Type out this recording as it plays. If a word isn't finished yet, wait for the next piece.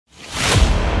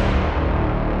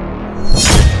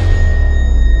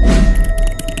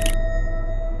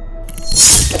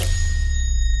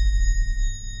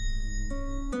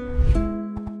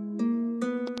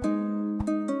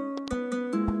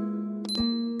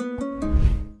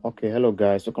Okay, hello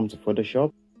guys, welcome to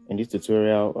Photoshop. In this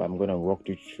tutorial, I'm going to walk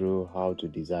you through how to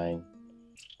design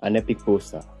an epic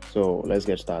poster. So let's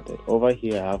get started. Over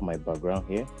here, I have my background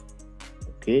here.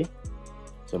 Okay,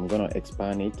 so I'm going to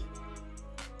expand it.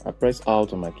 I press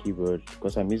Alt on my keyboard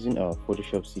because I'm using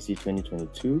Photoshop CC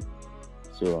 2022.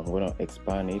 So I'm going to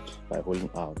expand it by holding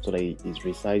Alt so that it is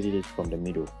resizing it from the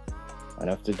middle. And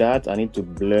after that, I need to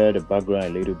blur the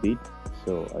background a little bit.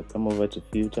 So I come over to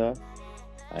Filter.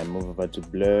 I move over to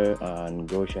blur and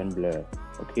Gaussian blur.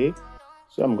 Okay,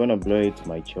 so I'm gonna blur it to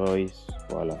my choice.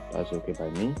 Voila, that's okay by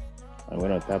me. I'm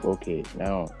gonna tap OK.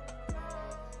 Now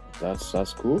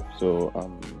that's cool. So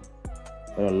I'm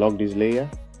gonna lock this layer.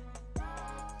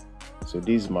 So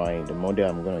this is the model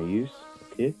I'm gonna use.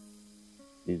 Okay,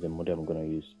 this is the model I'm gonna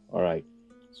use. All right,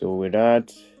 so with that,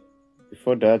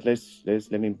 before that,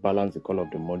 let me balance the color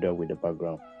of the model with the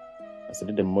background. I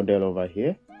select the model over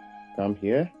here, come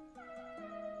here,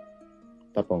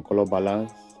 tap on color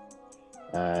balance,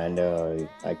 and I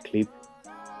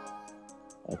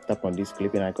tap on this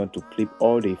clipping icon to clip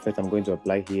all the effects I'm going to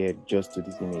apply here just to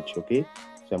this image. Okay,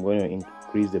 so I'm going to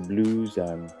increase the blues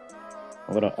and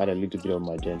I'm going to add a little bit of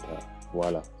magenta.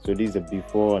 Voila, so this is the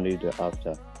before and this is the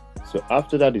after. So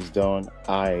after that is done,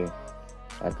 I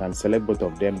can select both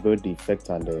of them, both the effect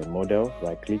and the model.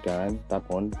 Right click and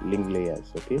tap on link layers.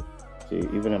 Okay, so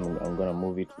even I'm going to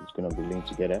move it, it's going to be linked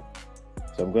together.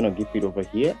 So I'm going to keep it over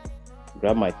here,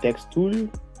 grab my text tool, and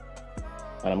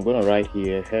I'm going to write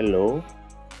here hello,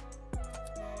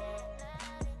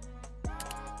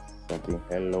 something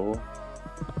hello.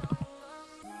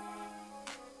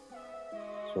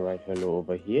 So write hello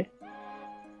over here,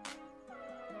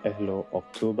 hello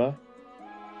October,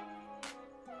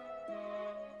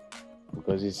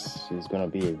 because it's going to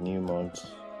be a new month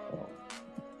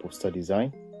poster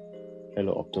design.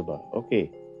 Hello October.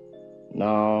 Okay.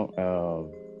 Now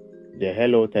the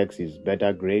hello text is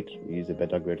better grade. We use a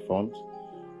better grade font.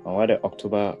 And while the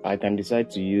October, I can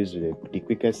decide to use the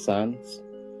quickest sans.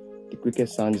 The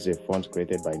quickest sans is a font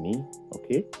created by me.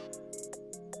 Okay,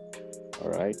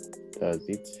 all right, that's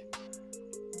it.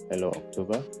 Hello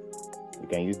October. You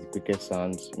can use the quickest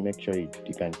sans. Make sure you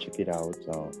can check it out.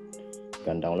 You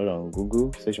can download on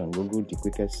Google, search on Google the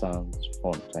quickest sans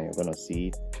font, and you're gonna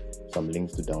see some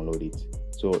links to download it.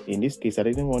 So in this case, I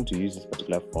didn't want to use this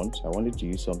particular font. I wanted to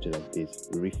use something like this,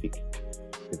 Rific,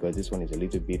 because this one is a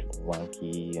little bit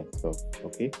wonky and stuff.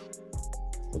 Okay,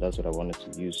 so that's what I wanted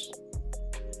to use.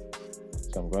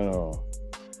 So I'm going to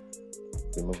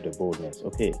remove the boldness.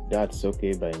 Okay, that's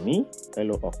okay by me.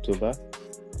 Hello October.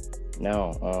 Now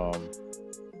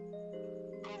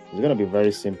it's going to be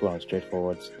very simple and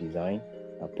straightforward design.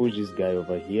 I push this guy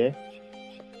over here,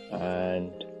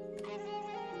 and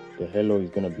the hello is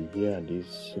gonna be here, and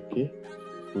this. Okay,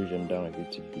 push them down a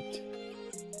little bit.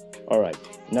 All right,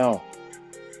 now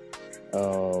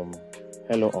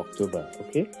hello October.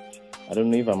 Okay, I don't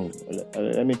know if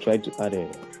let me try to add an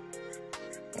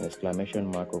exclamation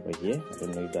mark over here. I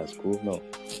don't know if that's cool. No,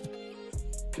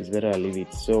 it's better I leave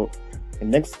it. So the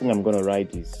next thing I'm gonna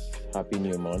write is Happy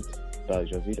New Month. That's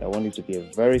just it. I want it to be a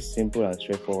very simple and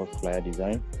straightforward flyer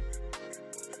design.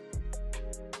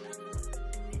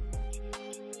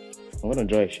 I'm going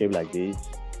to draw a shape like this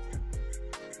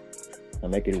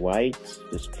and make it white.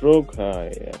 The stroke, I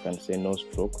can say no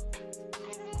stroke.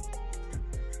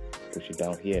 Push it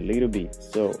down here a little bit.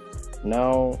 So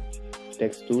now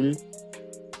text tool,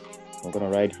 I'm going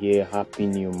to write here Happy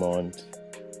New Month.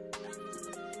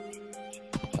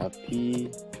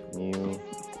 Happy New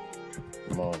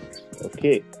Month.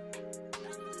 Okay.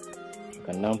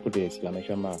 I can now put the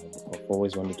exclamation mark I've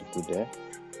always wanted to put there.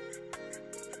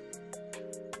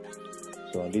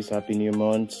 So on this Happy New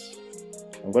Month,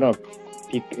 I'm gonna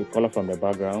pick a color from the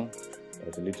background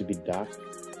that's a little bit dark.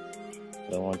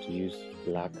 I don't want to use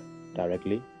black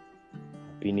directly.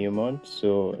 Happy New Month.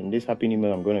 So in this Happy New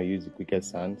Month, I'm gonna use the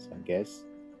quickest sans, I guess.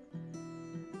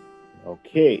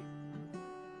 Okay,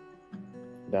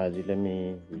 that's it. Let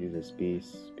me use a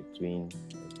space between.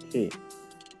 Okay,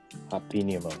 Happy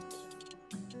New Month.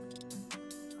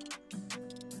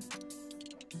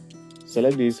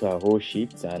 Select this whole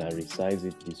sheet and I resize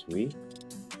it this way.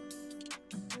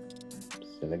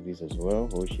 Select this as well,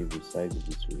 whole sheet, resize it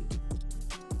this way.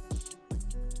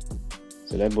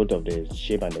 Select both of the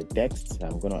shape and the text.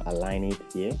 I'm going to align it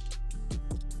here,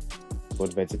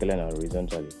 both vertically and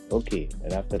horizontally. Okay,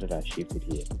 and after that I shift it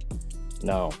here.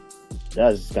 Now,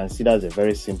 as you can see, that's a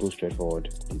very simple,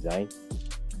 straightforward design.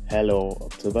 Hello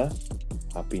October,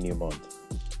 Happy New Month.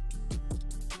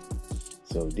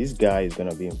 So this guy is going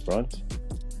to be in front.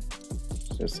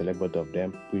 So select both of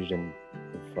them, push them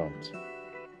in front.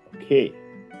 Okay.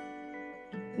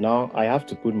 Now I have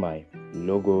to put my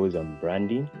logos and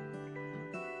branding.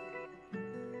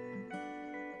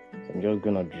 So I'm just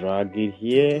gonna drag it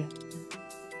here.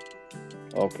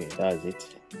 Okay, that's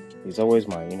it. It's always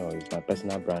my, it's my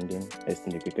personal branding,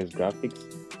 testing the quickest graphics,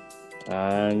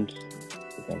 and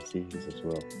you can see this as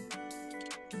well.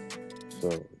 So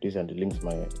these are the links to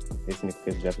my testing the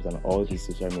quickest graphics on all these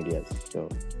social medias. So,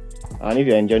 and if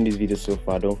you're enjoying this video so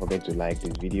far, don't forget to like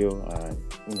this video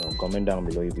and comment down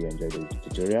below if you enjoyed the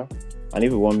tutorial. And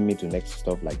if you want me to next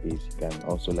stuff like this, you can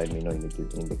also let me know in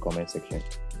the comment section.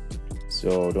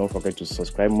 So don't forget to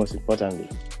subscribe, most importantly.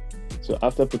 So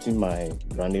after putting my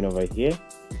branding over here,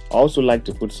 I also like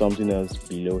to put something else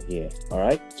below here. All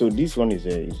right. So this one is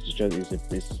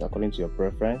according to your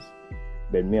preference,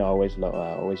 but me I always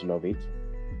love it.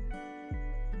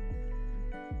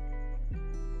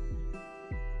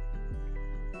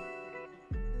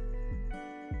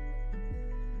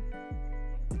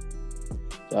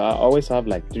 So I always have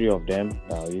like 3 of them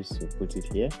that I use to put it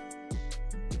here.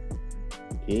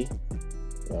 Okay,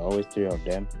 there are always 3 of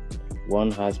them.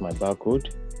 One has my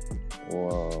barcode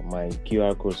or my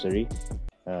QR code, sorry,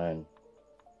 and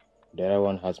the other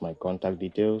one has my contact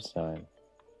details, and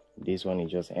this one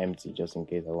is just empty, just in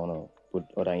case I want to put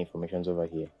other information over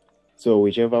here. So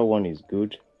whichever one is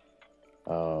good,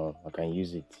 I can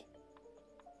use it.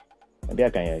 Maybe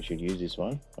I should use this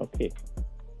one. Okay,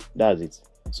 that's it.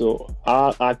 So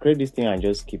I'll create this thing and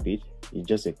just keep it. It's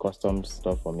just a custom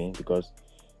stuff for me because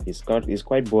it's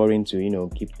quite boring to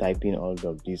keep typing all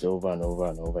of this over and over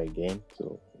and over again.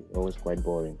 So it's always quite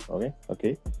boring.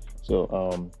 Okay.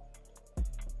 So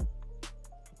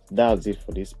that's it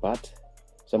for this part.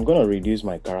 So I'm gonna reduce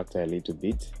my character a little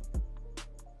bit.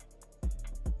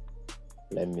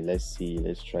 Let's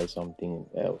try something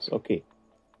else. Okay,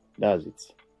 that's it.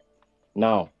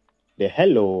 Now the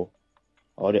hello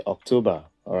or the October.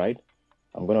 All right,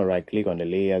 I'm gonna right click on the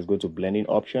layers, go to blending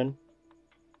option,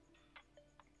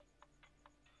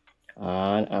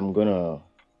 and I'm gonna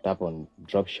tap on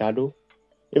drop shadow.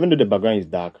 Even though the background is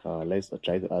dark, let's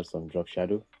try to add some drop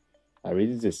shadow. I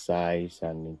reduce the size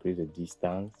and increase the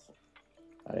distance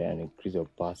and increase the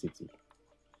opacity.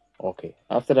 Okay,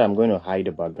 after that I'm going to hide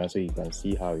the background so you can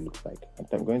see how it looks like.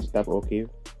 I'm going to tap OK.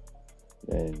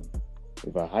 Then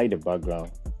if I hide the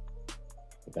background,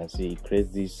 you can see it creates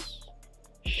this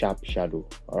sharp shadow.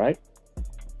 All right,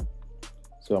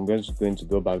 so I'm just going to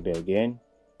go back there again,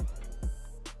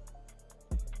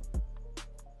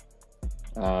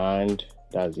 and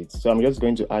that's it. So I'm just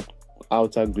going to add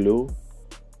outer glow.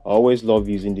 I always love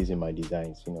using this in my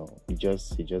designs. It's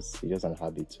just an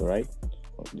habit. All right,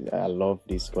 I love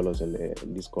these colors.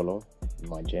 This color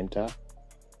magenta,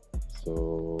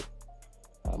 so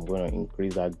I'm going to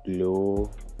increase that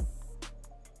glow.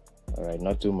 All right,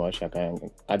 not too much. I can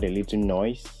add a little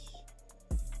noise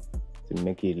to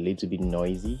make it a little bit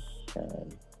noisy,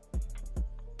 and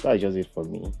that's just it for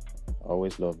me. I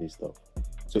always love this stuff.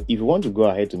 So if you want to go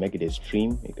ahead to make it a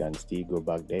stream, you can still go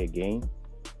back there again.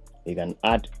 You can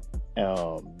add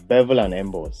bevel and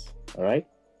emboss. All right,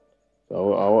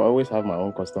 so I always have my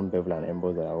own custom bevel and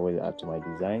emboss that I always add to my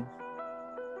designs.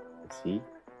 Let's see,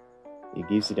 it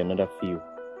gives it another feel.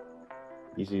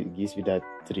 It gives you that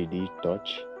 3D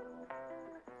touch.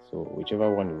 So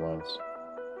whichever one you want,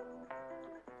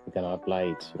 you can apply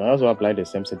it. You can also apply the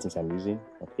same settings I'm using.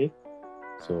 Okay,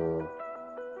 so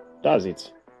that's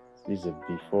it. This is a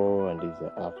before and this is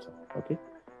a after. Okay,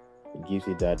 it gives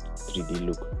it that 3D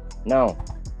look. Now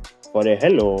for the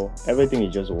hello, everything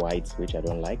is just white, which I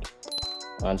don't like,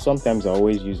 and sometimes I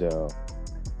always use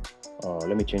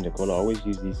let me change the color. I always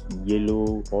use this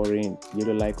yellow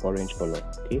like orange color.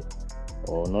 Okay,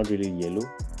 or not really yellow,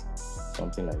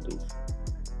 something like this.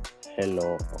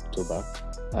 Hello October,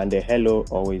 and the hello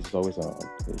always on.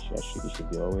 It should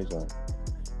be always on.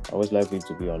 I always like it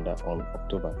to be on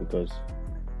October because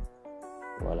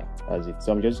voila, that's it.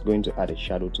 So I'm just going to add a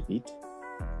shadow to it.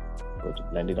 Go to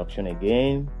blending option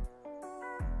again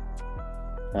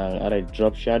and add a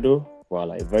drop shadow.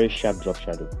 Voila, a very sharp drop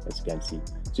shadow, as you can see.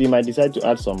 So you might decide to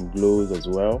add some glows as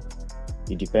well.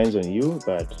 It depends on you,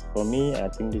 but for me, I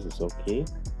think this is okay.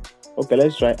 Okay,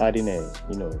 let's try adding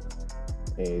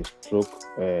a stroke,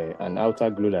 an outer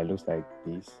glow that looks like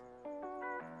this,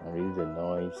 and release the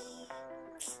noise.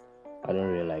 I don't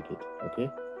really like it. Okay,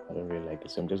 I don't really like it,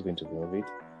 so I'm just going to remove it.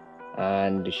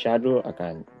 And the shadow, I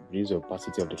can reduce the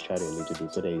opacity of the shadow a little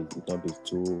bit so that it not be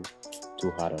too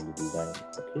hard on the design.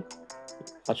 Okay,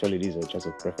 actually this is just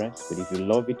a preference, but if you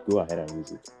love it, go ahead and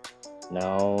use it.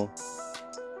 Now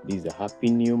this is a happy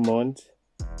new month.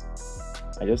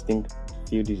 I just feel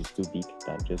this is too big,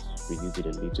 and just reduce it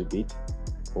a little bit.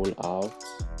 Pull out.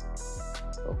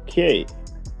 Okay,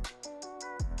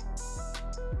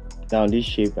 Now this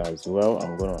shape as well,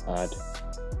 I'm going to add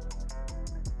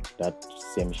that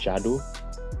same shadow.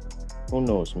 Who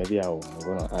knows, maybe I'm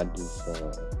going to add this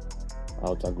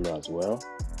outer glow as well.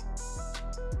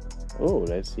 Oh,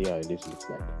 let's see how this looks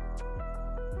like.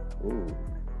 Oh,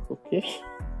 okay.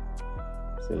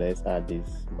 So let's add this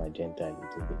magenta a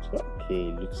little bit. Okay,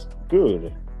 it looks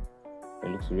good. It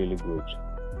looks really good.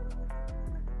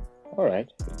 All right,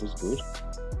 it looks good.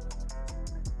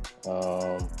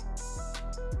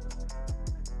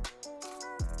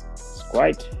 It's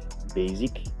quite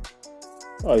basic.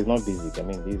 Oh, it's not basic. I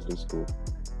mean, this looks cool.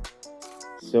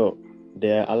 So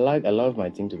I like a lot of my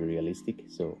thing to be realistic.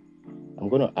 So I'm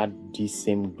going to add these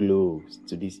same glows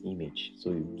to this image,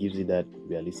 so it gives it that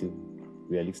realistic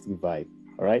vibe.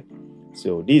 All right.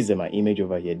 So this is my image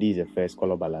over here. This is the first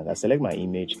color balance. I select my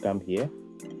image, come here,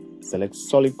 select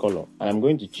solid color, and I'm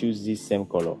going to choose this same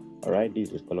color. All right. This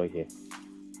is the color here.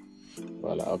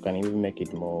 Well, I can even make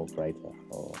it more brighter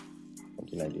or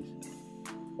something like this.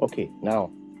 Okay.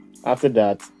 Now, after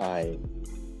that, I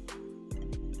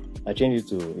change it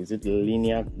to, is it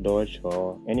linear dodge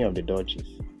or any of the dodges?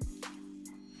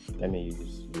 Let me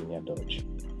use linear dodge.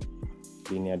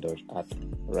 Linear dodge. Add.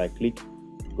 Right click.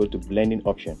 Go to blending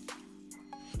option.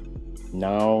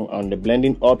 Now on the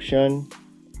blending option,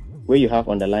 where you have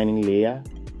underlining layer,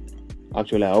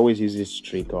 actually I always use this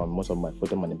trick on most of my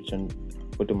photo manipulation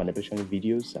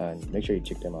videos, and make sure you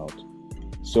check them out.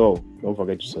 So don't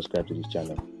forget to subscribe to this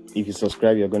channel. If you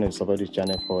subscribe, you're going to support this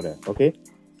channel further. Okay,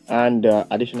 and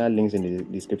additional links in the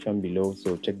description below,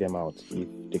 so check them out if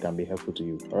they can be helpful to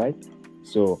you. All right,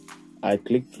 so I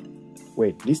click,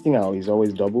 wait, this thing out is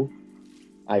always double.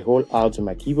 I hold Alt on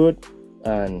my keyboard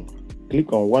and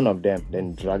click on one of them,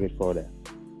 then drag it further.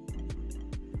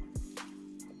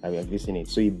 Have you seen it?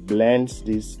 So it blends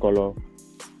this color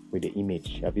with the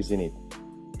image. Have you seen it?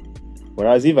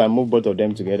 Whereas if I move both of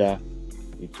them together,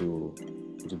 it will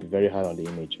be very hard on the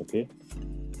image. Okay,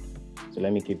 so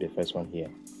let me keep the first one here.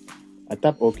 I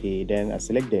tap OK, then I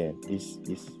select this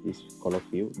color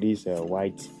field, this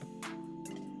white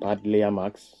pad layer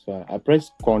marks. So I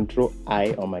press Ctrl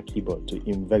I on my keyboard to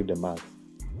invert the marks.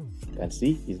 You can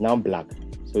see it's now black.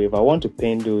 So if I want to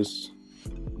paint those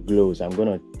glows, I'm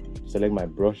gonna select my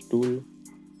brush tool.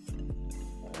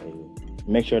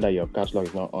 Make sure that your caps lock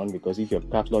is not on, because if your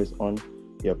caps lock is on,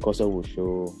 your cursor will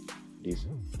show this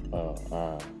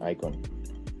icon.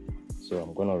 So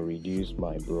I'm gonna reduce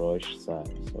my brush size.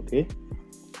 Okay,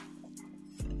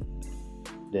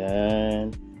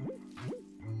 then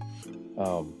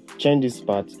change this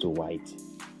part to white.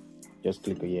 Just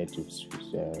click here to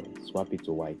swap it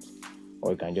to white,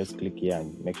 or you can just click here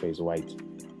and make sure it's white.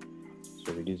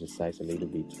 So reduce the size a little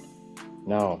bit.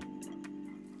 Now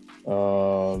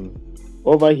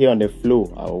over here on the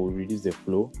flow, I will reduce the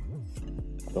flow.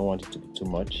 I don't want it to be too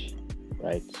much,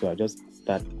 right? So I just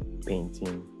start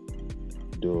painting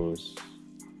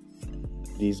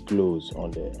these glows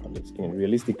on the skin.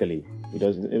 Realistically, it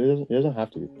doesn't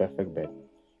have to be perfect, but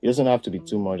it doesn't have to be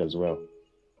too much as well.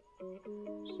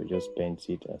 So just paint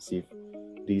it as if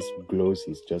this glows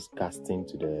is just casting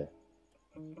to the.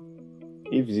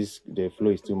 If the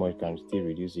flow is too much, you can still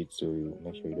reduce it, so you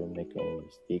make sure you don't make any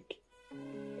mistake.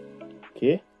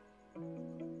 Okay.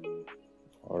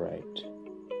 All right.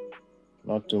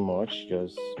 Not too much.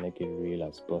 Just make it real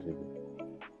as possible.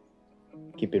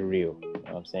 Keep it real. You know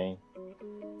what I'm saying?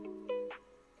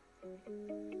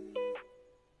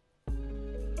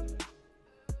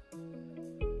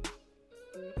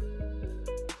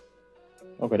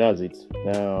 Okay, that's it.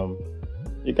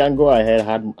 You can go ahead,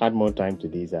 add more time to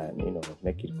this, and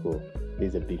make it cool. This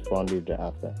is a before and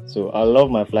after. So I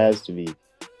love my flyers to be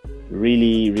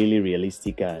really, really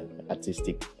realistic and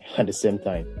artistic at the same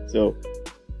time. So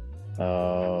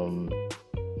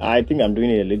I think I'm doing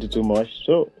it a little too much.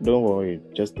 So don't worry,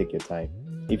 just take your time.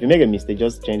 If you make a mistake,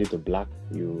 just change it to black.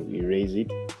 You erase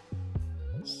it.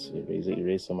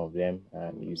 Erase some of them,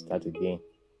 and you start again.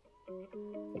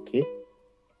 Okay.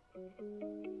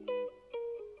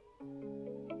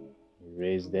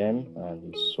 Erase them and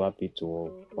you swap it to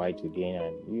white again,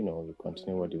 and you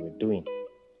continue what you were doing.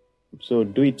 So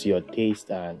do it to your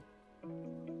taste, and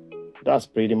that's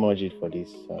pretty much it for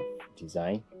this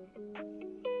design.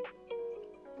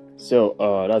 So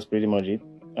that's pretty much it,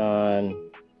 and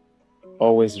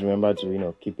always remember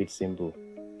to keep it simple.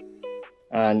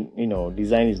 And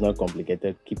design is not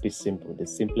complicated. Keep it simple. The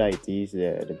simpler it is,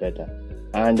 the better.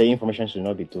 And the information should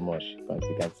not be too much, because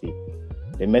you can see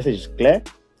the message is clear.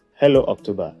 Hello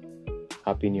October,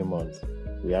 happy new month.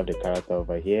 We have the character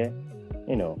over here.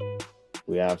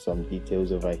 We have some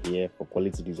details over here. For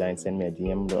quality design, send me a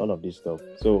DM, all of this stuff.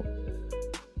 So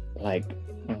I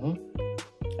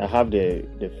I have the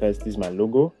first, this is my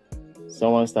logo.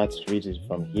 Someone starts to read it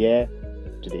from here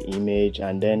to the image,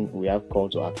 and then we have call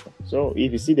to action. So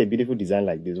if you see the beautiful design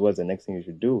like this, what's the next thing you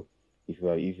should do? If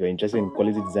you're interested in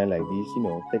quality design like this,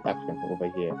 take action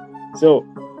over here. So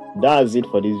that's it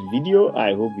for this video.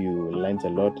 I hope you learned a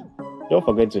lot. Don't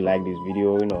forget to like this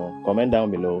video, comment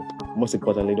down below. Most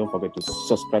importantly, don't forget to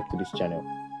subscribe to this channel.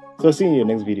 So see you in your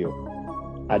next video.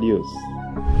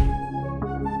 Adios.